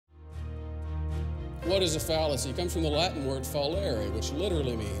What is a fallacy? It comes from the Latin word fallere, which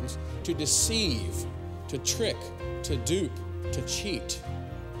literally means to deceive, to trick, to dupe, to cheat.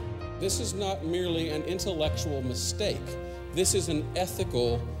 This is not merely an intellectual mistake. This is an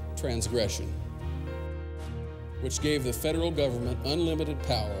ethical transgression, which gave the federal government unlimited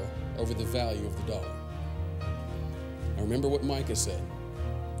power over the value of the dollar. Now remember what Micah said.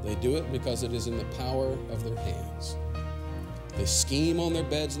 They do it because it is in the power of their hands. They scheme on their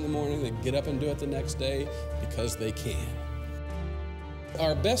beds in the morning, they get up and do it the next day because they can.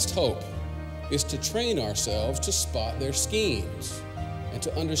 Our best hope is to train ourselves to spot their schemes and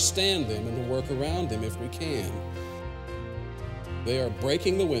to understand them and to work around them if we can. They are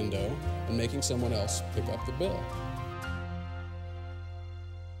breaking the window and making someone else pick up the bill.